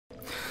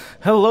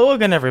Hello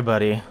again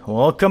everybody,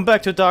 welcome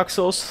back to Dark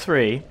Souls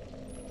 3.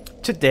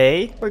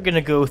 Today we're gonna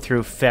go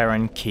through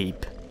Farron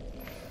Keep.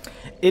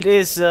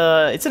 It's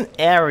an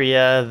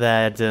area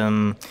that,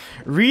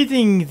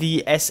 reading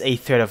the SA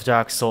thread of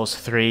Dark Souls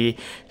 3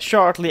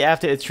 shortly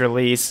after its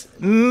release,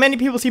 many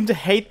people seem to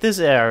hate this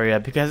area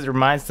because it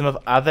reminds them of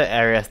other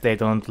areas they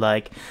don't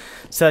like,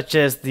 such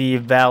as the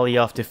Valley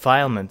of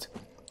Defilement,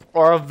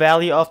 or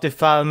Valley of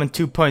Defilement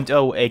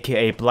 2.0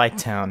 aka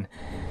Blighttown.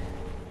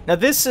 Now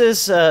this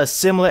is a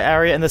similar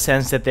area in the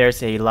sense that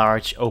there's a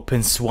large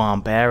open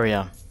swamp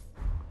area.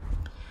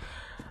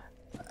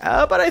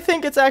 But I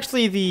think it's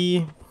actually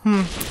the...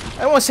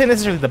 I won't say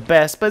necessarily the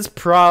best, but it's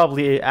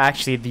probably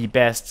actually the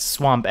best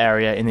swamp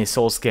area in a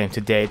Souls game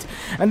to date.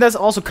 And that's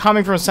also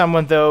coming from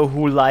someone though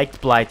who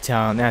liked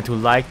Blighttown and who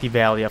liked the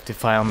Valley of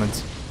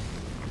Defilement.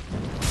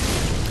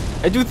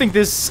 I do think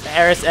this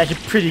area is actually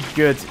a pretty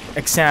good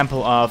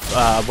example of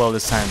a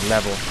well-designed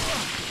level.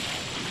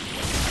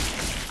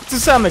 To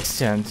some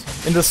extent,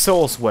 in the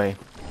Souls way.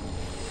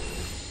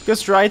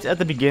 Because right at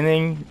the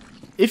beginning,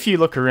 if you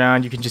look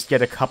around, you can just get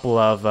a couple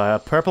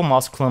of purple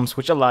moss clumps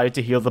which allow you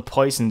to heal the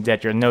poison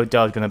that you're no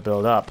doubt gonna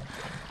build up.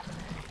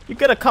 You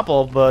get a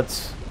couple,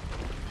 but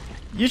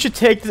you should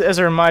take this as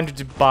a reminder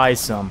to buy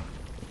some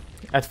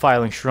at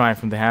Filing Shrine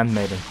from the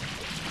Handmaiden.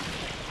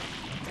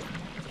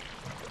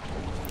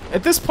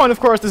 At this point,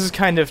 of course, this is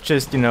kind of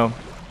just, you know,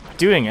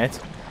 doing it.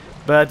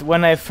 But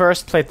when I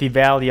first played the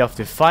Valley of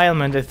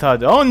Defilement, I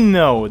thought, oh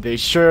no, they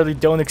surely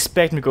don't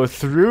expect me to go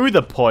through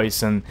the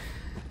poison.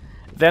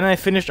 Then I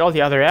finished all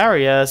the other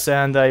areas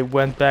and I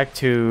went back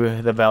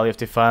to the Valley of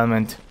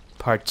Defilement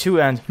Part 2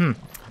 and,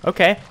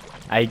 okay,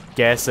 I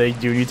guess I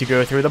do need to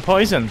go through the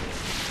poison.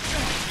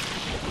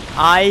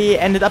 I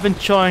ended up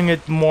enjoying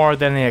it more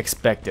than I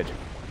expected.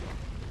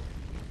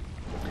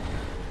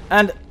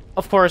 And,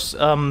 of course,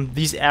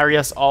 these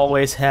areas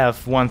always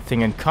have one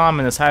thing in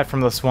common aside from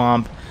the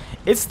swamp.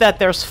 It's that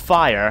there's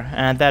fire,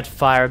 and that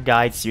fire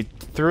guides you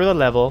through the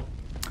level.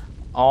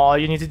 All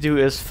you need to do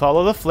is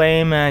follow the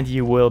flame and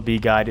you will be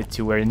guided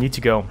to where you need to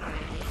go.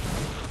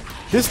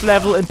 This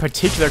level in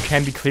particular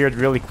can be cleared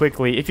really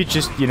quickly if you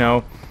just, you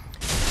know,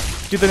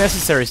 do the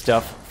necessary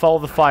stuff, follow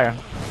the fire.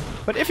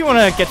 But if you want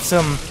to get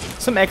some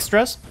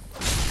extras,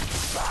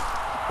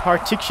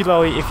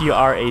 particularly if you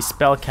are a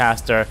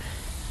spellcaster,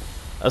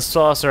 a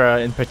sorcerer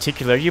in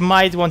particular, you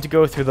might want to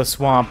go through the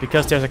swamp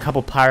because there's a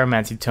couple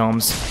pyromancy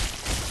tomes.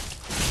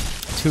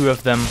 2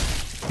 of them,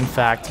 in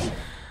fact,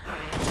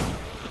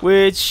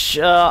 which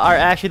are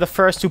actually the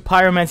first 2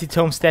 pyromancy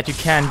tomes that you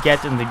can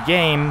get in the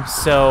game.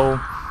 So,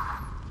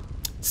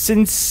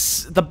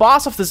 since the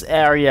boss of this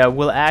area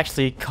will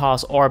actually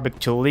cause Orbic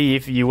to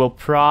leave, you will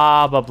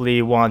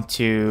probably want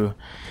to,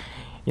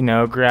 you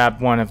know, grab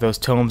one of those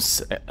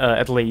tomes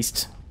at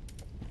least.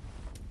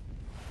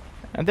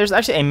 And there's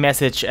actually a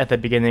message at the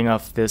beginning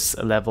of this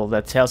level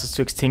that tells us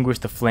to extinguish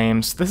the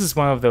flames. This is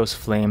one of those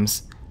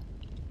flames.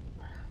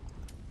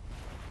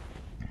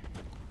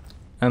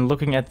 And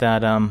looking at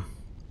that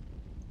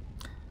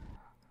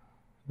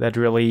that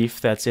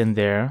relief that's in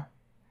there,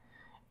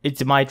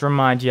 it might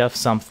remind you of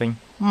something.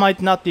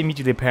 Might not be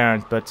immediately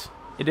apparent, but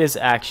it is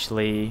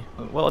actually,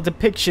 well, a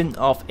depiction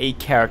of a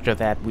character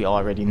that we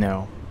already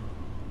know.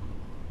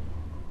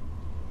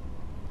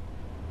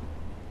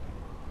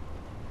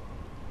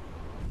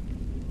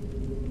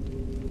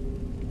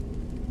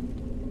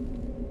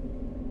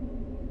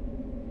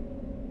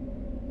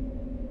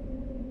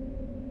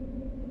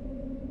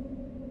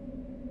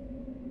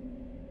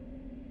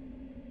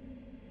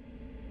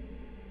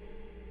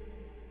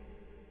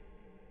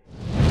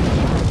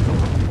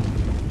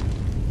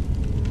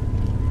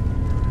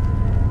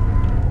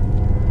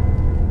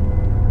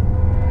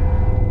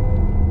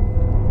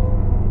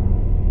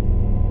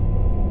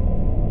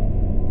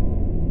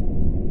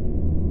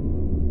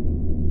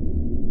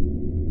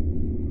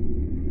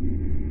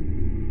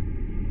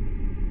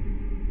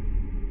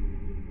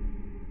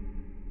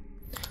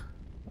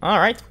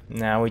 Alright,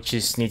 now we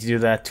just need to do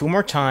that 2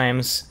 more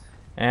times,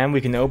 and we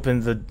can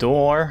open the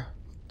door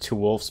to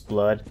Wolf's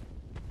Blood.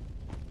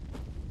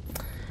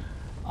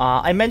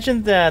 I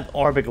mentioned that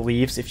Orbic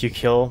leaves if you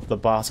kill the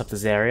boss of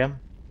this area.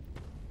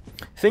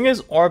 Thing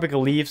is, Orbic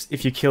leaves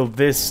if you kill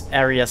this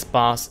area's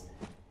boss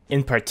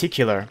in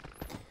particular,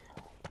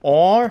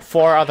 or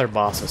 4 other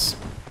bosses.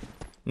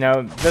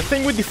 Now, the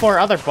thing with the 4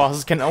 other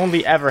bosses can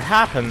only ever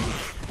happen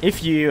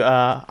if you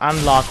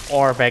unlock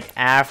Orbic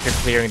after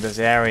clearing this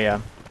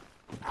area.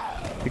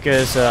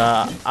 Because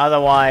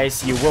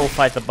otherwise you will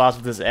fight the boss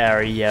of this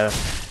area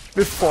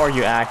before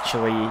you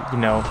actually, you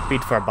know,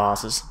 beat 4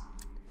 bosses.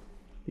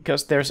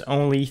 Because there's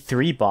only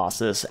 3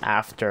 bosses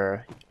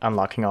after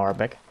unlocking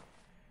Orbic.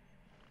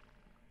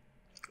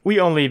 We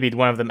only beat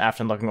one of them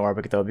after unlocking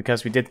Orbic though,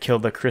 because we did kill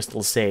the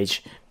Crystal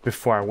Sage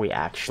before we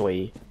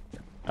actually,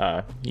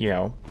 you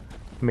know,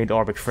 made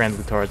Orbic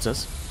friendly towards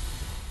us.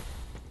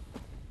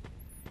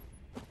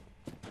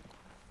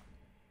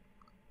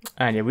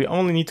 And yeah, we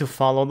only need to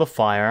follow the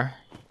fire.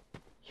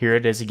 Here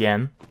it is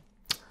again.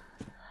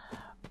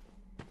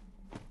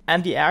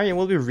 And the area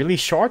will be really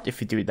short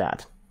if you do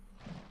that.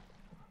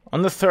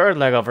 On the third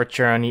leg of our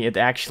journey, it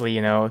actually,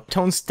 you know,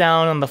 tones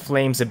down on the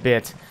flames a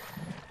bit.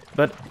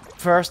 But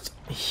first,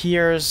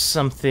 here's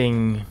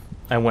something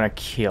I want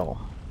to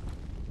kill.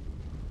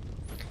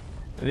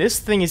 This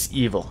thing is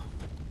evil.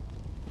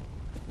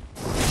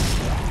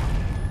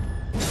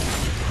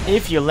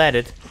 If you let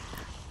it,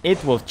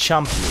 it will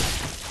chomp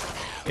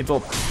you. It will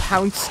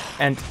pounce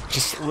and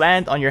just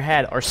land on your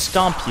head or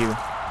stomp you.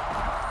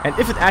 And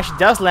if it actually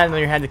does land on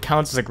your head, it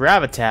counts as a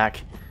grab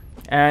attack.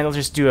 And it'll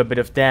just do a bit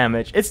of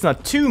damage. It's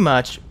not too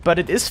much, but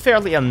it is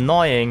fairly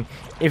annoying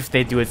if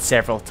they do it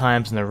several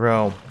times in a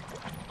row.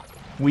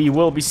 We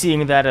will be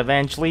seeing that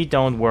eventually,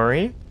 don't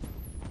worry.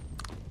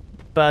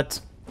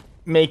 But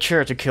make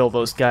sure to kill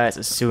those guys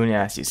as soon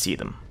as you see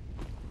them.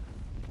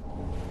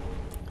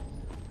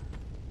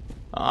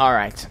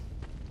 Alright.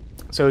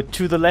 So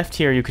to the left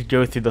here, you could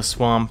go through the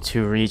swamp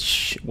to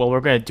reach... Well, we're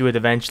gonna do it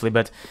eventually,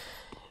 but...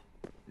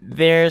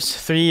 There's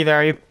 3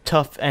 very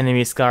tough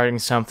enemies guarding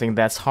something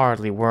that's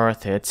hardly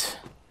worth it.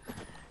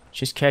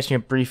 Just catching a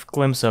brief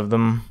glimpse of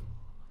them.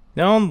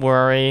 Don't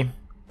worry.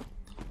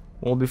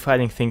 We'll be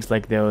fighting things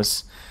like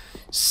those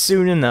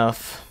soon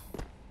enough.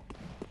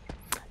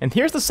 And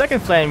here's the second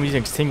flame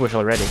using extinguish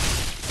already.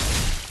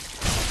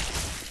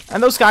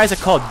 And those guys are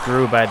called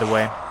Gru, by the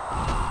way.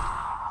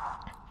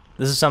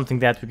 This is something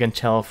that we can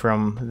tell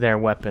from their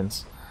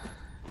weapons,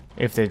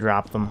 if they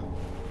drop them.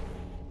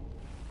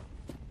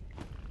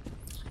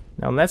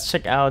 Now let's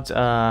check out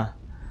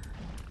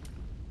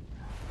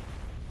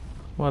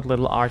what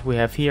little art we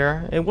have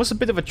here. It was a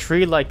bit of a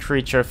tree-like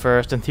creature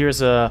first, and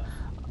here's a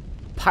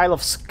pile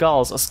of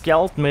skulls. A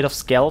skeleton made of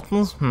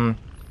skeletons?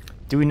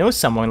 Do we know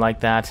someone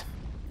like that?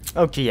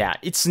 Okay, yeah,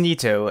 it's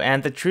Nito,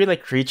 and the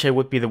tree-like creature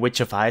would be the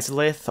Witch of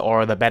Izalith,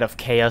 or the Bed of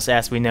Chaos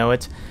as we know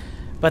it.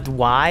 But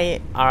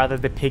why are the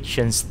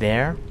depictions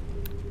there?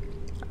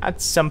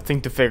 That's something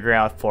to figure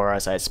out for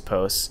us, I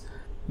suppose.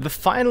 The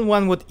final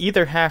one would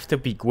either have to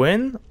be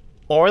Gwyn,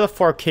 or the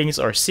 4 Kings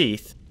or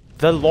Seath.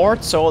 The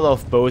Lord Soul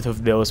of both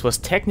of those was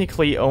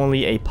technically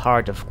only a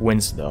part of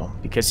Gwyn's though,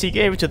 because he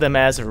gave it to them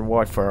as a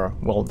reward for,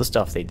 well, the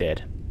stuff they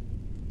did.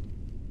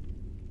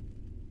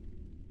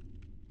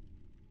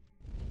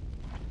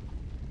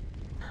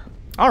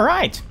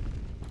 Alright!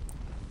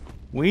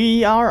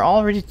 We are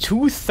already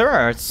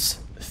 2/3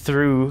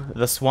 through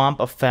the swamp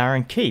of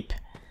Farron Keep.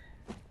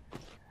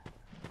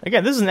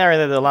 Again, this is an area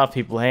that a lot of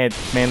people hate,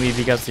 mainly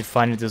because they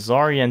find it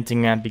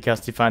disorienting and because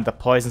they find the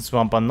poison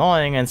swamp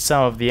annoying, and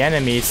some of the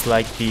enemies,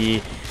 like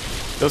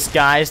those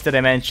guys that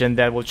I mentioned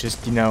that will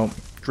just, you know,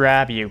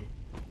 grab you.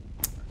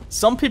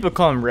 Some people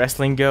call them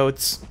wrestling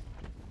goats.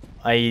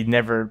 I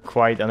never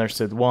quite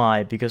understood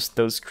why, because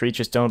those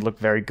creatures don't look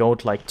very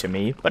goat-like to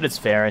me, but it's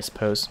fair, I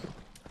suppose.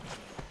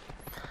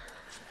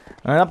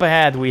 And up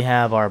ahead we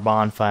have our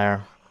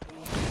bonfire.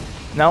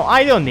 Now,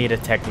 I don't need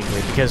it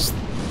technically, because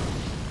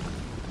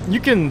you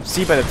can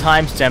see by the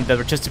timestamp that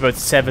we're just about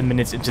 7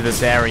 minutes into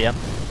this area.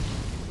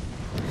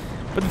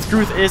 But the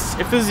truth is,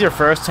 if this is your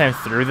first time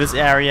through this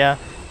area,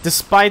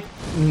 despite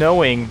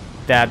knowing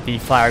that the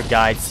fire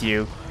guides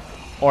you,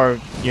 or,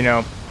 you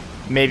know,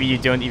 maybe you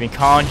don't even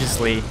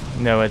consciously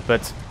know it,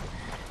 but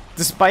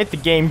despite the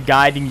game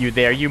guiding you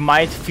there, you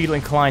might feel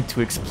inclined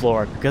to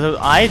explore. Because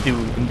as I do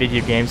in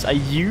video games, I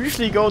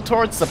usually go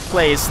towards the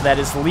place that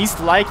is least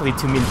likely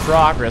to mean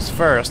progress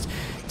first,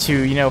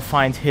 to, you know,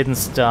 find hidden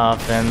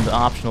stuff and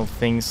optional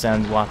things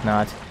and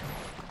whatnot.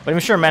 But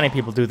I'm sure many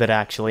people do that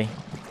actually.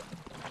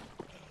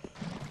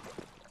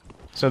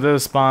 So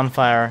this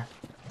bonfire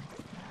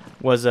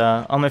was,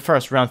 on my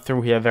first run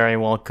through here, very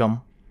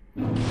welcome.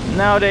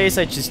 Nowadays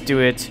I just do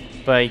it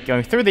by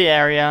going through the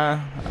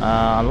area,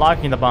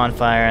 unlocking the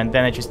bonfire, and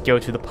then I just go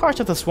to the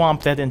parts of the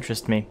swamp that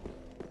interest me.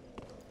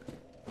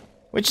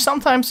 Which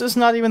sometimes is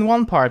not even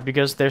one part,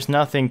 because there's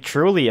nothing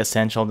truly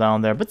essential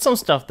down there, but some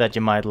stuff that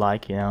you might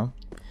like, you know.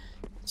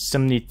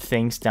 Some neat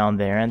things down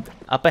there, and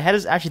up ahead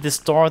is actually this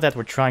door that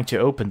we're trying to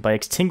open by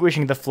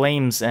extinguishing the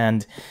flames,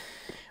 and,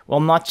 well,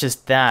 not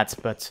just that,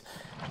 but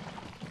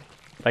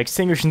by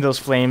extinguishing those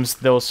flames,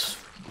 those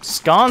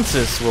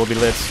sconces will be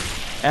lit.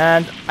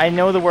 And I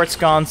know the word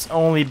sconce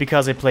only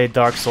because I played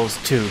Dark Souls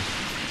 2.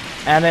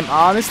 And I'm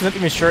honestly not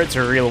even sure it's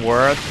a real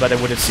word, but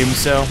I would assume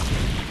so.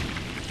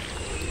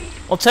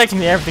 Well,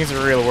 technically everything's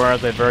a real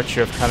word by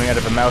virtue of coming out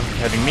of a mouth and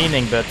having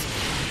meaning, but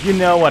you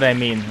know what I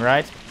mean,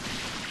 right?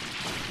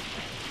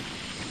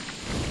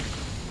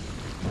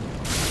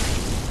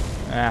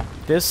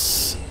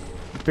 This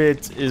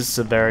bit is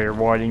very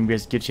rewarding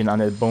because it gives you an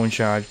undead bone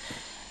shard.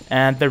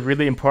 And the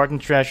really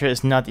important treasure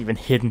is not even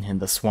hidden in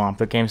the swamp.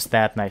 The game's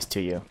that nice to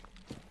you.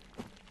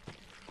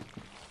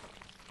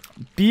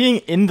 Being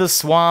in the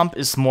swamp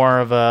is more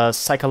of a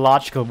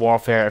psychological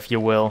warfare, if you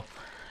will,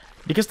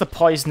 because the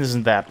poison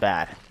isn't that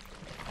bad.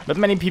 But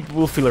many people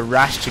will feel a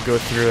rush to go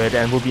through it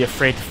and will be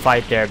afraid to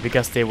fight there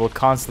because they will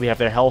constantly have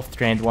their health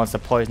drained once the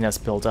poison has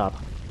built up.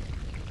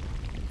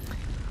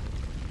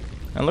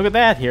 And look at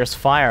that, here's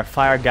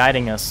fire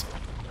guiding us.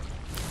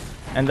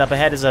 And up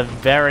ahead is a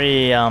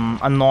very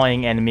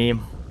annoying enemy.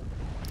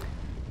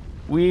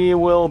 We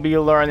will be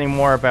learning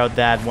more about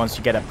that once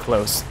you get up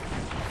close.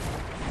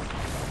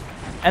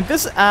 And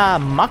this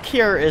muck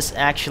here is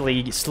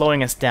actually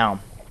slowing us down.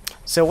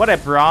 So what I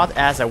brought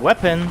as a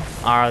weapon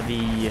are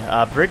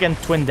the Brigand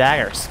Twin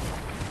Daggers.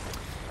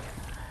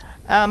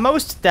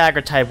 Most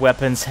dagger-type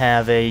weapons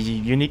have a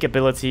unique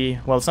ability.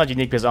 Well, it's not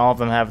unique because all of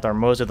them have it, or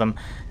most of them.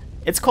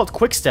 It's called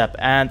Quick Step,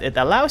 and it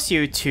allows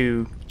you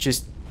to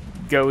just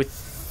go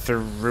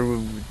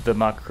through the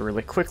muck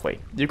really quickly.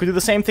 You can do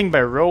the same thing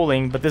by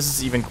rolling, but this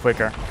is even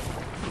quicker.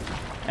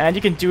 And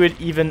you can do it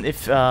even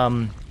if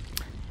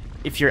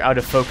you're out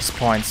of focus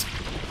points.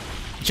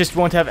 You just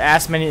won't have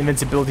as many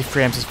invincibility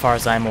frames as far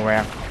as I'm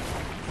aware.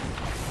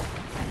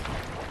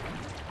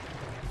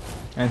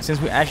 And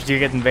since we actually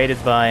get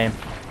invaded by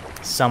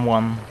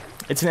someone,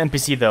 it's an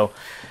NPC though.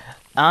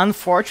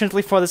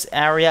 Unfortunately for this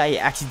area, I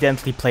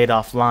accidentally played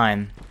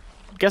offline.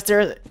 Because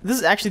this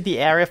is actually the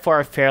area for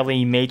a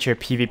fairly major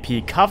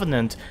PvP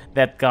covenant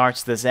that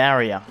guards this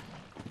area.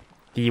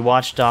 The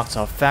Watchdogs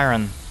of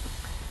Farron.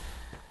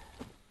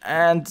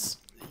 And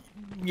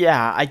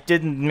yeah, I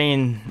didn't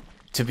mean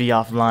to be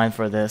offline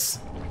for this.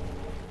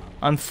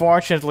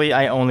 Unfortunately,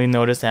 I only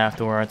noticed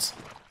afterwards.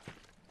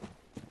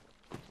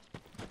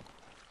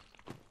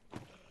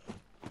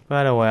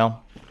 But oh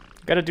well.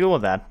 Gotta deal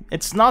with that.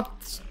 It's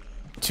not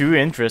too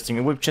interesting.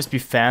 It would just be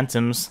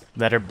phantoms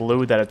that are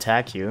blue that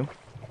attack you.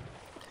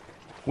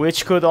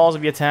 Which could also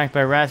be attacked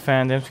by red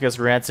phantoms, because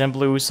reds and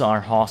blues are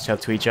hostile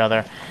to each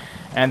other.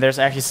 And there's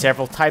actually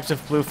several types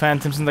of blue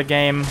phantoms in the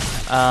game.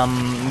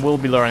 We'll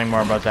be learning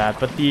more about that.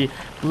 But the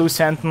blue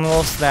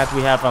sentinels that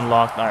we have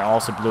unlocked are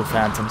also blue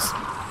phantoms.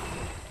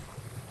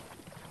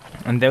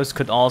 And those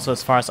could also,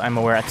 as far as I'm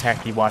aware,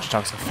 attack the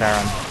Watchdogs of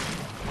Farron.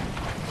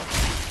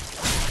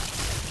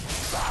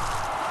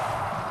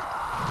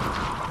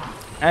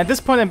 And at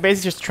this point, I'm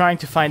basically just trying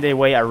to find a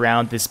way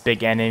around this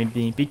big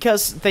enemy,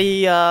 because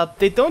they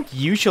don't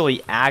usually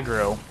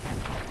aggro.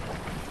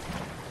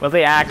 Well,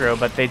 they aggro,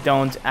 but they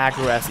don't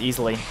aggro as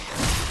easily.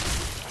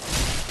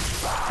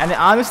 And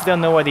I honestly don't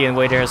know why the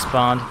invader has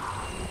spawned,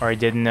 or I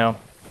didn't know.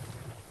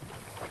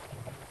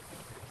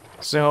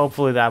 So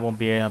hopefully that won't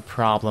be a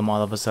problem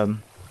all of a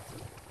sudden.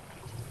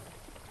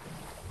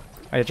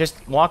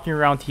 Just walking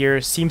around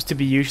here seems to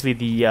be usually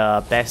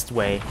the best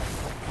way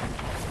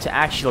to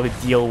actually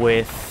deal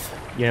with,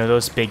 you know,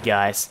 those big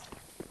guys.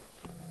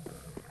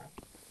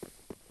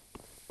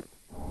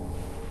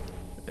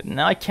 But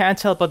now I can't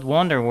help but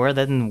wonder where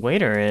that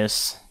invader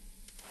is.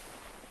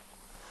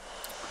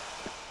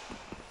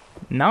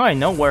 Now I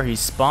know where he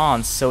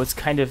spawns, so it's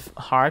kind of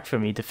hard for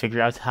me to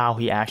figure out how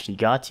he actually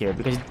got here,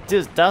 because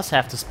he does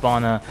have to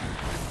spawn a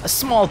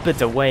small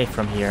bit away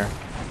from here.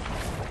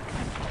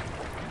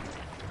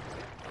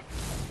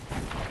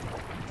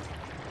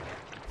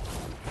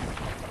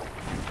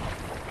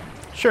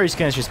 Sure, he's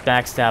gonna just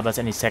backstab us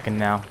any second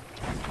now.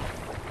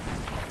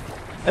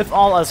 If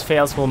all else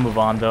fails, we'll move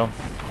on though.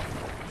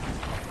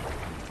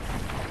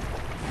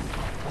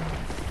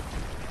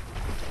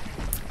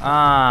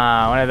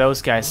 Ah, one of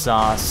those guys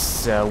saw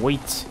us.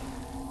 Sweet.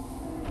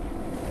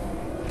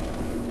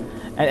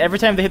 And every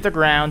time they hit the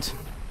ground,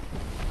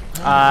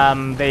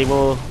 they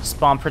will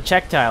spawn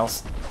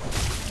projectiles.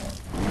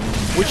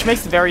 Which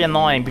makes it very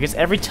annoying, because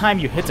every time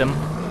you hit them,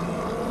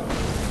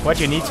 what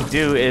you need to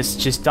do is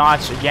just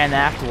dodge again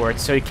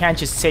afterwards, so you can't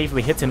just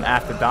safely hit him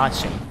after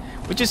dodging.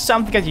 Which is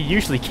something that you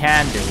usually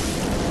can do.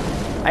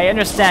 I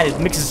understand it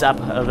mixes up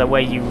the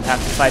way you have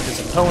to fight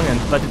this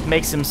opponent, but it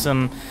makes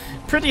him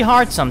pretty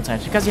hard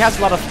sometimes, because he has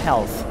a lot of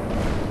health.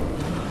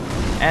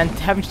 And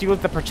having to deal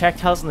with the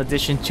projectiles in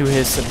addition to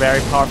his very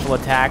powerful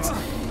attacks,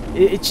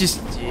 it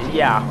just,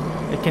 yeah,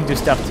 it can do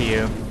stuff to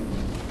you.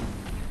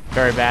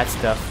 Very bad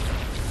stuff.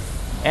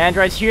 And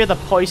right here, the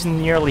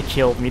poison nearly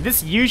killed me.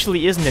 This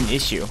usually isn't an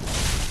issue.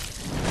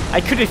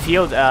 I could have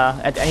healed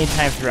at any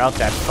time throughout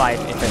that fight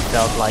if I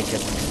felt like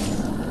it.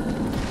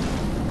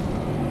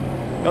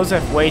 Those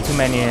have way too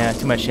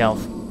much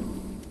health.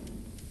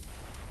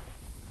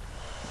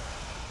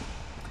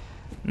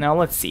 Now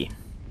let's see.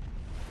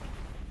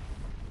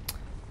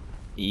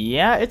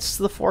 Yeah, it's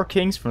the Four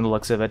Kings from the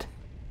looks of it.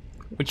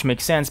 Which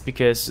makes sense,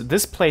 because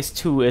this place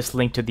too is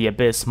linked to the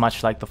Abyss,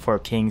 much like the Four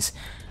Kings,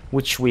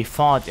 which we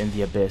fought in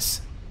the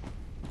Abyss.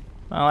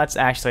 Well, let's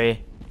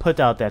actually put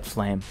out that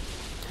flame.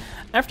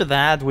 After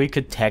that, we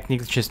could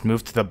technically just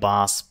move to the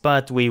boss,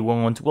 but we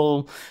won't.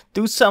 We'll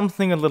do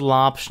something a little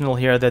optional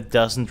here that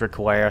doesn't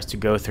require us to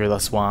go through the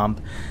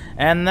swamp.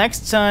 And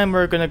next time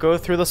we're gonna go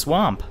through the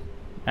swamp.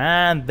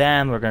 And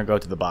then we're gonna go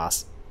to the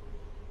boss.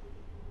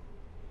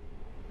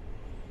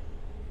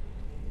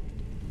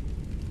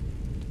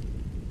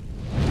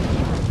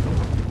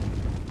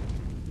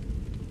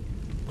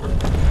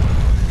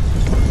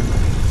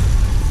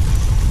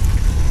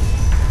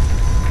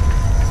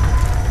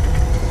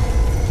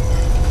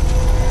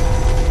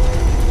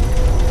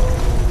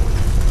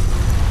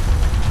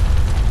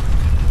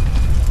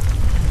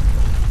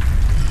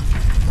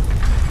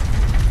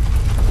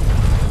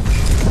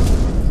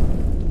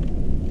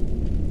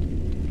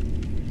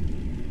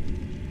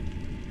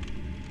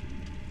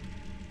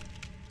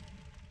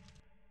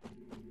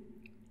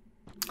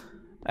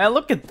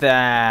 Look at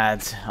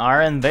that!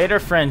 Our invader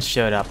friends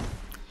showed up.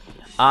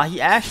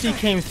 He actually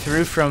came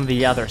through from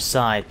the other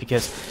side,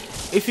 because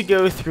if you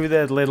go through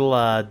that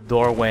little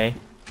doorway,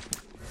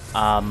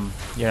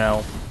 you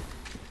know,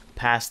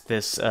 past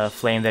this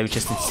flame that we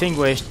just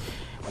extinguished,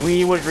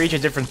 we would reach a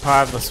different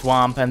part of the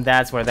swamp, and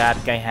that's where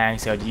that guy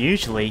hangs out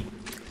usually.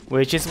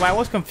 Which is why I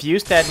was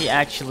confused that he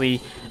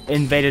actually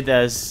invaded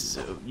us,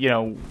 you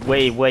know,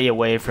 way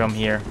away from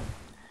here.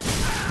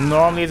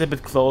 Normally it's a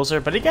bit closer,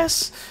 but I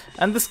guess,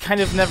 and this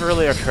kind of never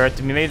really occurred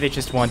to me, maybe they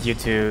just want you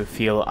to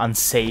feel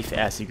unsafe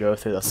as you go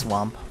through the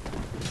swamp.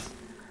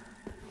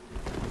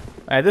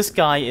 This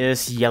guy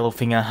is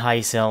Yellowfinger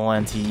Hycel,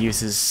 and he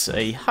uses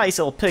a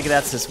Hycel pick,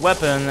 that's his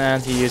weapon,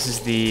 and he uses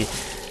the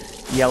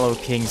Yellow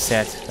King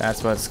set,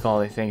 that's what it's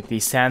called I think, the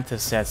Santa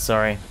set,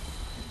 sorry.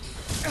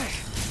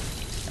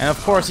 And of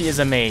course he is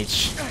a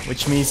mage,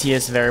 which means he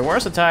is very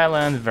versatile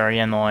and very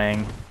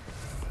annoying.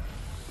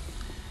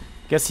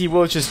 Guess he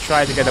will just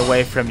try to get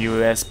away from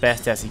you as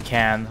best as he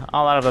can,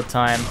 a lot of the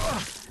time.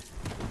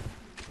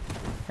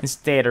 And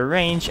stay at a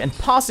range, and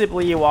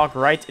possibly walk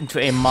right into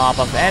a mob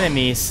of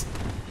enemies.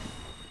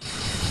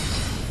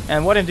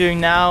 And what I'm doing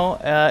now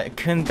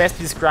can best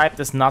be described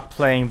as not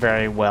playing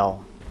very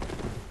well.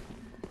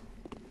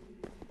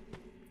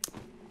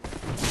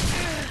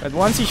 But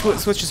once he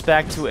switches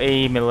back to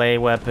a melee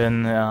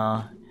weapon,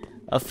 a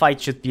fight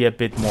should be a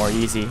bit more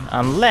easy.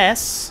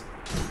 Unless...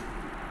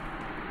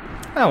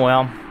 oh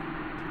well.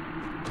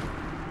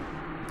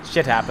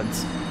 Shit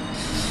happens.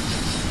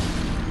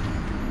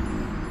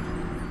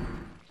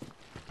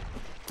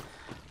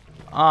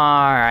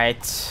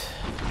 Alright.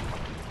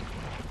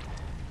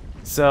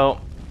 So,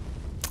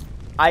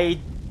 I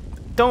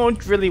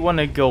don't really want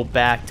to go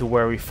back to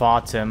where we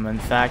fought him. In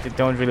fact, I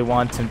don't really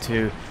want him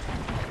to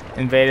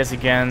invade us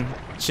again.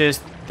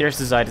 Just, there's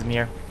this item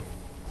here.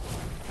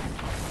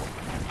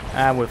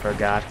 Ah, we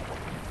forgot.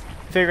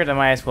 Figured I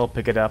might as well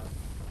pick it up.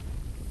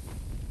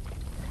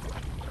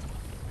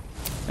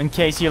 In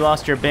case you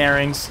lost your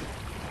bearings,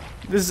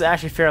 this is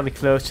actually fairly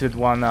close to the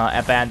one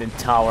abandoned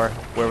tower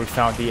where we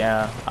found the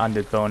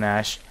undead bone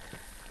ash.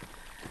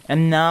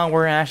 And now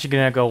we're actually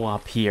gonna go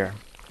up here.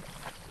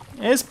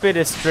 This bit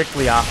is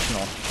strictly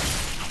optional.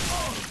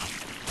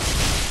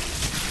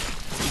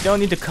 You don't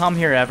need to come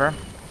here ever,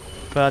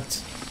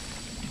 but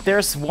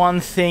there's one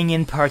thing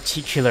in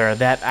particular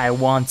that I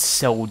want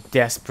so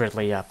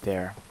desperately up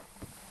there.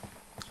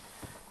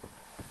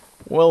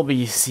 We'll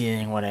be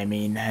seeing what I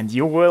mean, and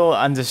you will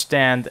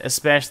understand,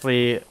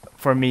 especially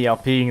for me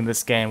LPing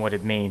this game, what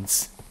it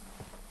means.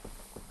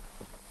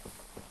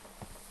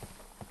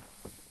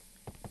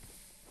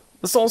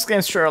 The Souls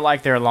games sure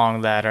like their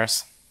long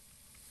ladders.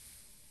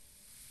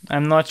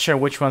 I'm not sure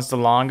which one's the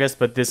longest,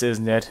 but this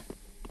isn't it.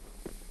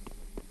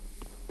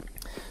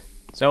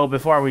 So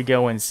before we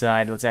go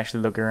inside, let's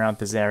actually look around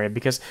this area,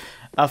 because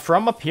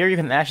from up here you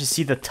can actually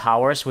see the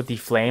towers with the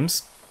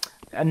flames.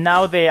 And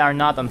now they are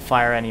not on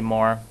fire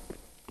anymore.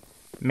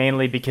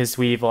 Mainly because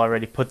we've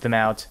already put them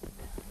out.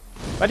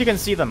 But you can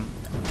see them.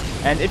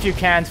 And if you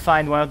can't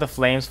find one of the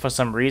flames for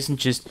some reason,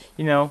 just,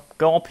 you know,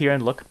 go up here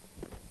and look.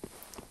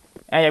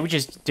 And yeah, we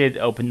just did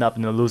open up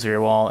an illusory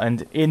wall,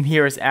 and in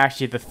here is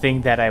actually the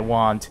thing that I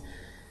want.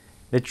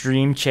 The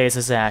Dream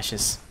Chaser's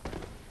Ashes.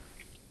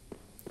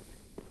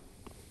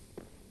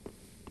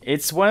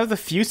 It's one of the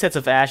few sets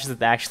of ashes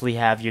that actually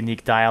have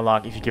unique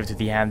dialogue if you give it to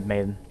the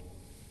Handmaiden.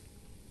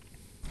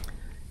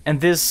 And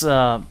this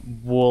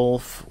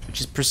wolf,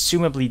 which is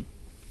presumably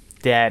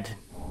dead,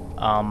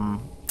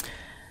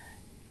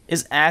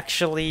 is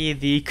actually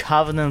the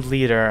Covenant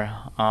leader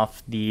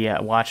of the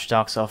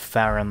Watchdogs of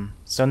Farron.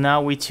 So now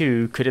we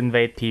too could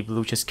invade people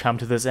who just come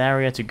to this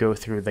area to go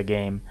through the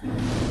game.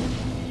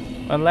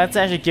 Well, let's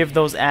actually give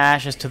those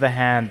ashes to the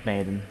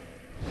Handmaiden.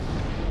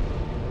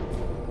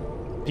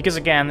 Because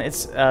again,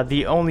 it's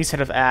the only set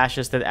of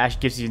ashes that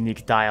actually gives you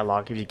unique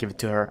dialogue if you give it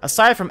to her.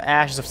 Aside from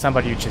ashes of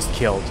somebody you just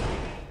killed.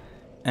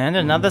 And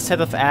another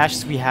set of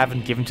ashes we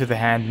haven't given to the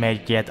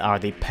Handmaid yet are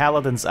the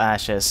Paladin's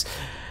Ashes,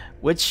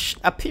 which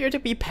appear to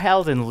be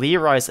Paladin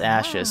Leroy's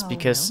ashes,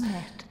 because,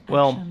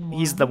 well,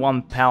 he's the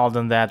one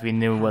Paladin that we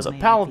knew was a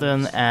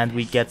Paladin, and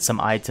we get some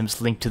items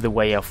linked to the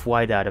Way of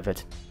White out of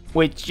it,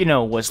 which, you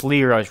know, was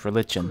Leroy's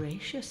religion.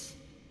 Gracious,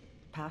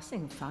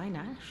 passing fine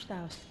ash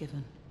thou hast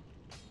given.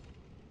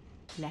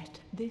 Let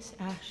this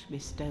ash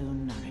bestow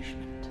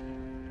nourishment.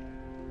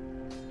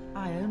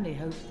 I only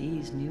hope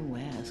these new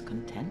wares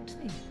content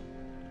thee.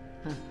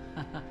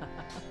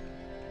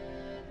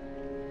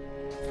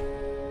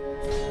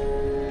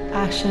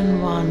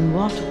 Ashen one,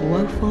 what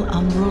woeful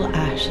umbral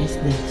ash is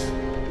this?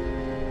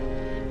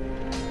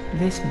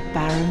 This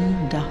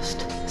barren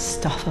dust,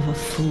 stuff of a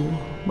fool,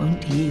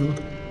 won't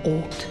yield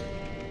aught.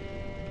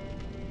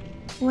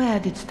 Where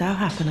didst thou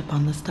happen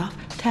upon the stuff?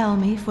 Tell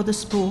me for the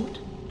sport.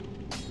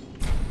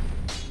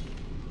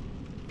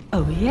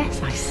 Oh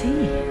yes, I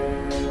see.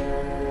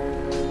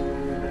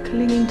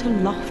 Clinging to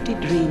lofty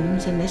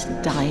dreams in this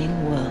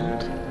dying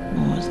world,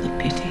 more's the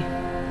pity.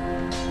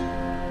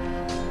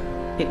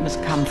 It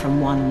must come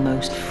from one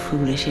most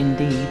foolish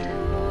indeed.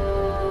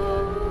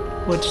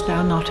 Wouldst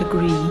thou not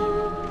agree?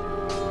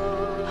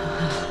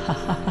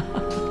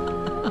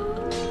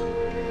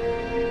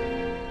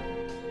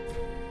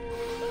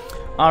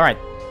 Alright,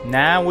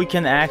 now we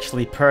can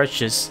actually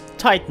purchase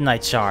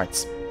Titanite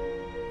shards,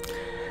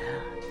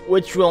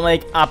 which will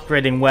make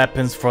upgrading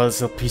weapons for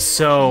this will be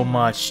so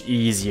much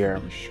easier,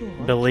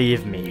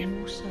 believe me.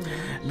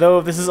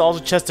 Though this is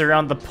also just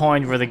around the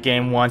point where the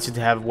game wants you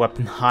to have a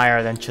weapon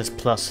higher than just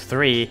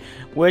 +3,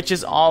 which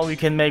is all we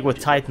can make with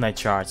Titanite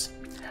shards.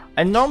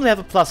 I normally have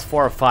a +4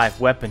 or 5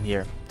 weapon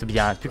here, to be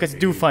honest, because you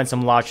do find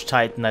some large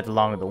Titanite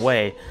along the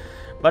way.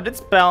 But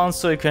it's balanced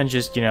so you can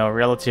just, you know,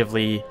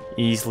 relatively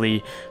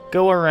easily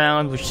go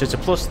around with just a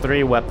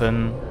 +3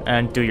 weapon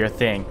and do your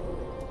thing.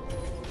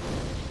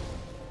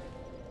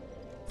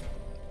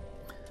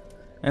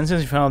 And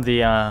since we found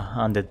the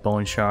undead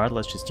bone shard,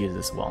 let's just use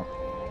this as well.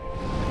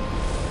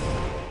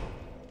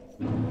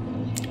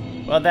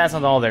 Well, that's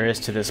not all there is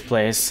to this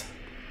place.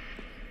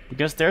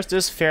 Because there's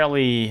this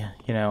fairly,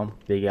 you know,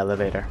 big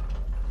elevator.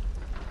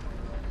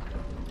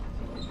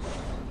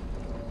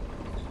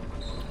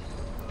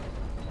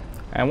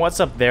 And what's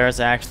up there is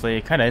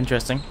actually kind of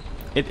interesting.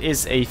 It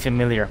is a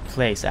familiar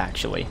place,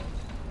 actually.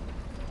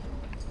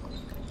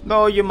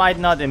 Though you might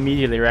not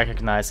immediately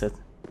recognize it.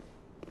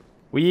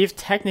 We've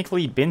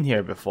technically been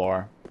here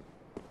before.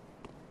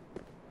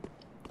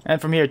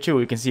 And from here too,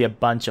 we can see a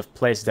bunch of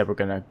places that we're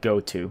gonna go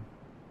to.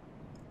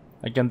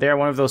 Like down there,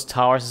 one of those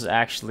towers is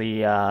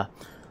actually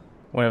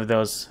one of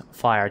those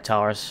fire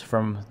towers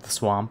from the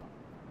swamp.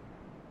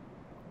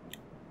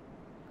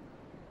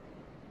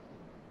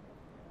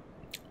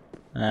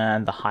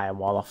 And the high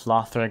wall of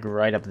Lothric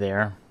right up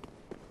there.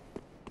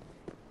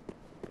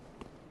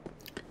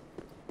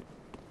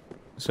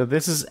 So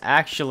this is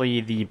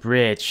actually the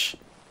bridge,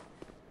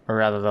 or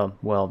rather the,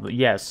 well,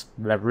 yes,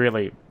 the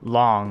really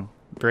long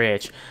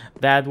bridge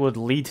that would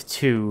lead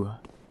to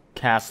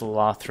Castle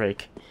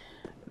Lothric.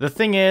 The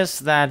thing is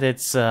that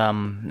it's,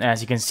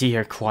 as you can see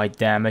here, quite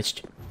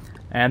damaged.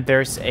 And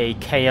there's a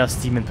Chaos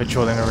Demon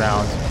patrolling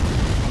around.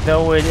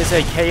 Though it is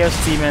a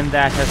Chaos Demon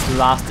that has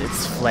lost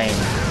its flame.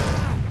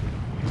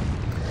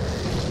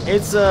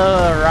 It's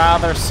a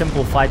rather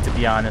simple fight, to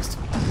be honest.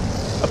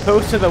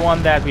 Opposed to the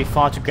one that we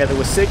fought together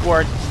with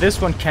Sigward,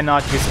 this one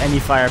cannot use any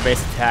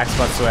fire-based attacks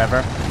whatsoever.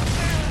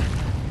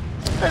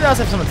 It does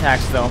have some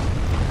attacks, though.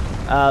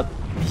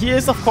 He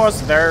is, of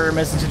course, very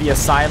reminiscent to the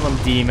Asylum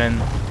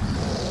Demon.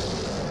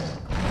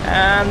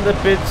 And a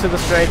bit to the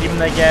Stray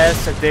Demon, I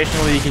guess.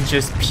 Additionally, you can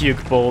just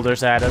puke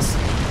boulders at us.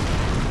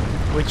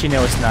 Which, you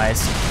know, is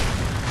nice.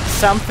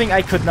 Something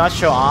I could not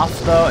show off,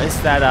 though, is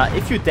that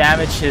if you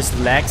damage his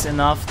legs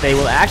enough, they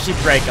will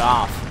actually break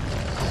off.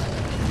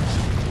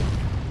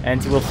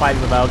 And he will fight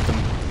without them.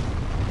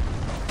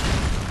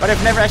 But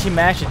I've never actually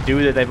managed to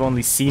do that, I've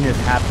only seen it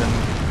happen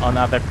on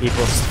other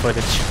people's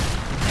footage.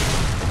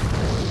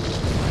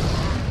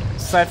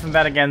 Aside from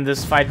that, again,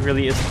 this fight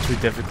really isn't too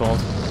difficult.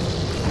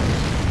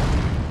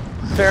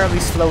 Fairly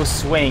slow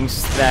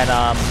swings that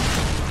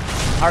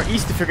are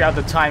easy to figure out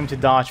the time to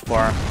dodge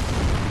for.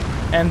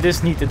 And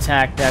this neat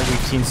attack that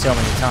we've seen so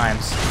many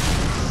times.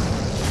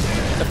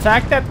 The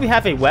fact that we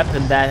have a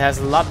weapon that has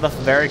a lot of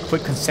very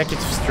quick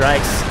consecutive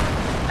strikes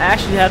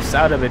actually helps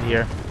out a bit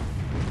here.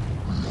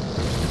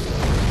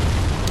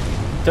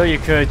 Though you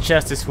could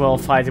just as well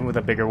fight him with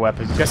a bigger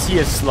weapon, because he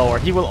is slower.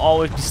 He will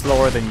always be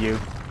slower than you,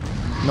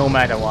 no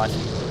matter what.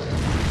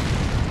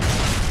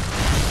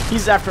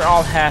 He's, after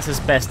all, has his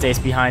best days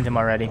behind him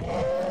already.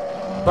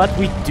 But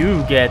we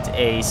do get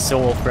a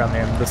soul from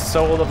him, the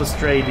soul of a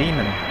Stray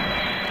Demon.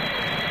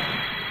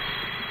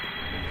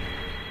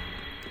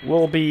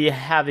 We'll be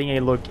having a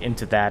look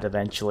into that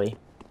eventually.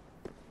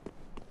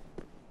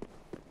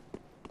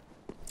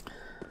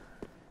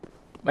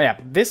 But yeah,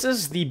 this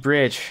is the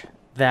bridge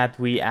that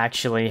we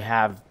actually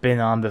have been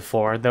on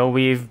before, though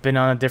we've been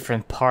on a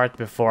different part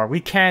before. We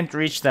can't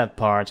reach that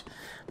part,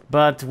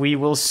 but we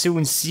will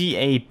soon see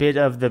a bit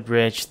of the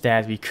bridge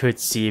that we could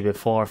see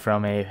before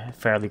from a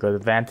fairly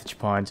good vantage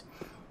point.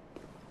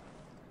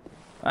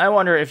 I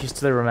wonder if you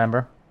still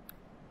remember.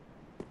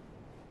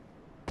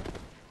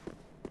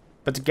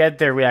 But to get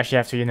there, we actually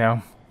have to, you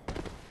know,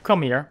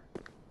 come here.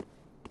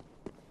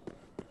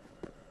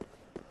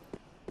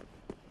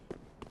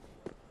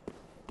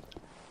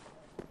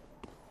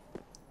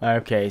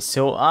 Okay,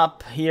 so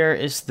up here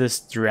is this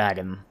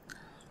dragon.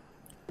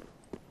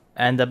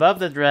 And above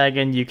the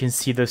dragon, you can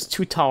see those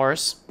two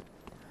towers.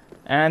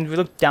 And we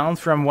look down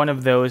from one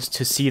of those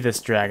to see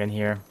this dragon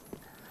here.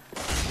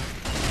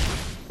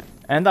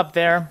 And up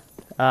there,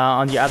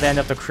 on the other end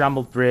of the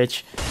crumbled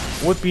bridge,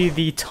 would be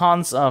the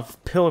tons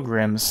of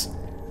pilgrims,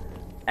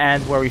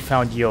 and where we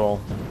found Yol.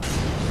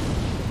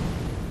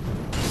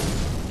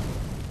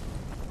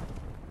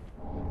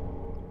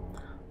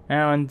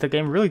 And the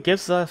game really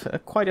gives us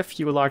quite a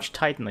few large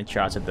Titanite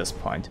shards at this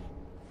point.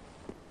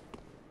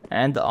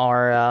 And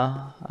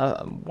are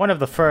one of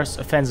the first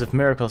offensive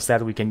miracles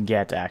that we can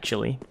get,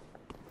 actually.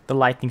 The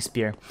lightning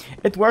spear.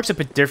 It works a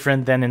bit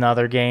different than in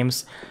other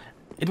games.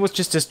 It was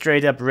just a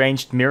straight up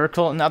ranged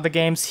miracle in other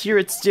games. Here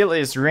it still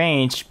is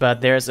ranged,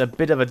 but there's a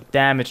bit of a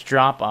damage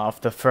drop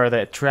off the further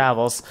it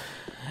travels.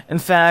 In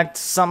fact,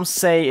 some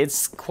say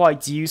it's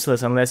quite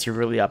useless unless you're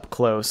really up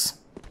close.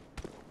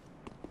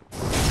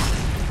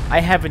 I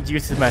haven't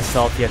used it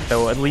myself yet,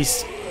 though. At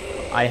least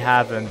I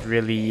haven't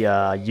really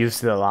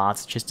used it a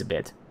lot, just a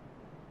bit.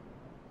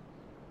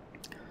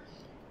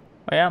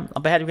 Oh yeah,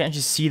 up ahead we can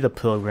actually see the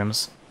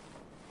pilgrims.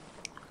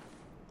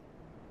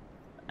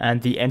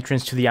 And the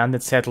entrance to the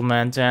undead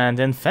settlement, and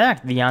in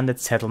fact, the undead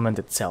settlement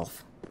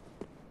itself.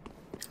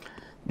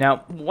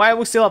 Now, while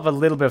we still have a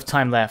little bit of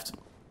time left,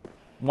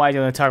 why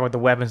don't I talk about the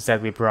weapons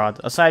that we brought?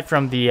 Aside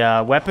from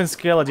the weapon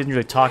skill, I didn't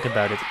really talk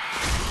about it.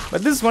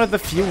 But this is one of the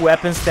few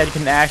weapons that you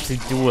can actually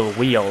dual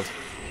wield.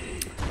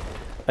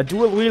 A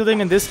dual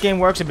wielding in this game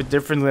works a bit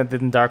differently than it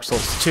did in Dark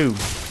Souls 2.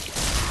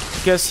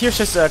 Because here's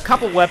just a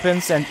couple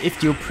weapons, and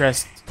if you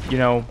press, you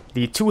know,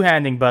 the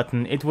two-handing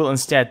button, it will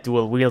instead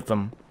dual wield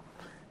them.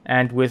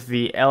 And with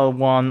the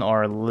L1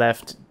 or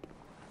left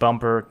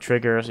bumper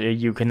triggers,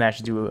 you can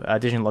actually do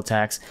additional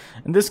attacks.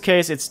 In this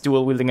case, it's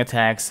dual wielding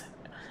attacks.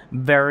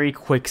 Very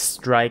quick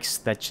strikes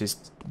that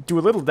just do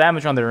a little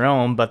damage on their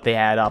own, but they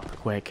add up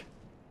quick.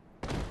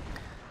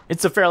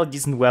 It's a fairly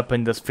decent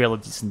weapon, does fairly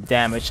decent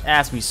damage,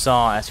 as we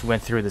saw as we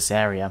went through this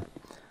area.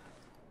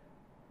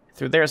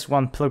 So there's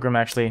one pilgrim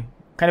actually.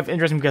 Kind of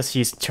interesting because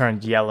he's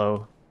turned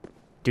yellow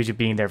due to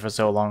being there for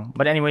so long.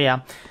 But anyway,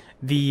 yeah.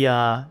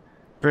 The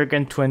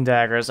Brigand Twin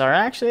Daggers are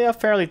actually a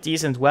fairly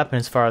decent weapon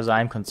as far as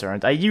I'm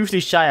concerned. I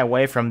usually shy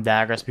away from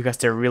daggers because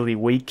they're really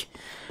weak.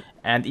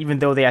 And even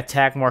though they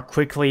attack more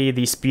quickly,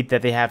 the speed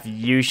that they have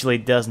usually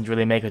doesn't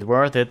really make it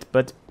worth it.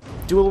 But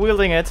dual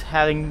wielding it,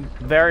 having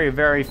very,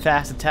 very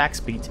fast attack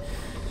speed,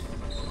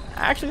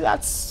 actually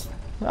that's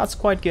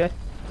quite good.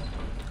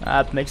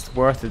 That makes it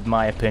worth it, in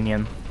my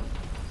opinion.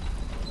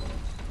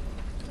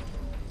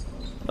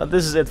 But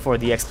this is it for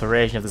the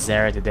exploration of this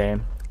area today.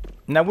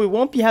 Now we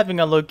won't be having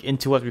a look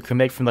into what we can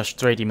make from the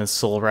Stray Demon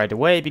Soul right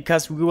away,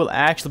 because we will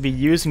actually be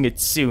using it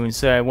soon,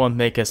 so I won't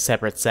make a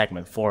separate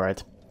segment for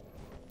it.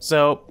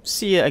 So,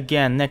 see you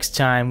again next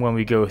time when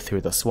we go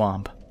through the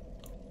swamp.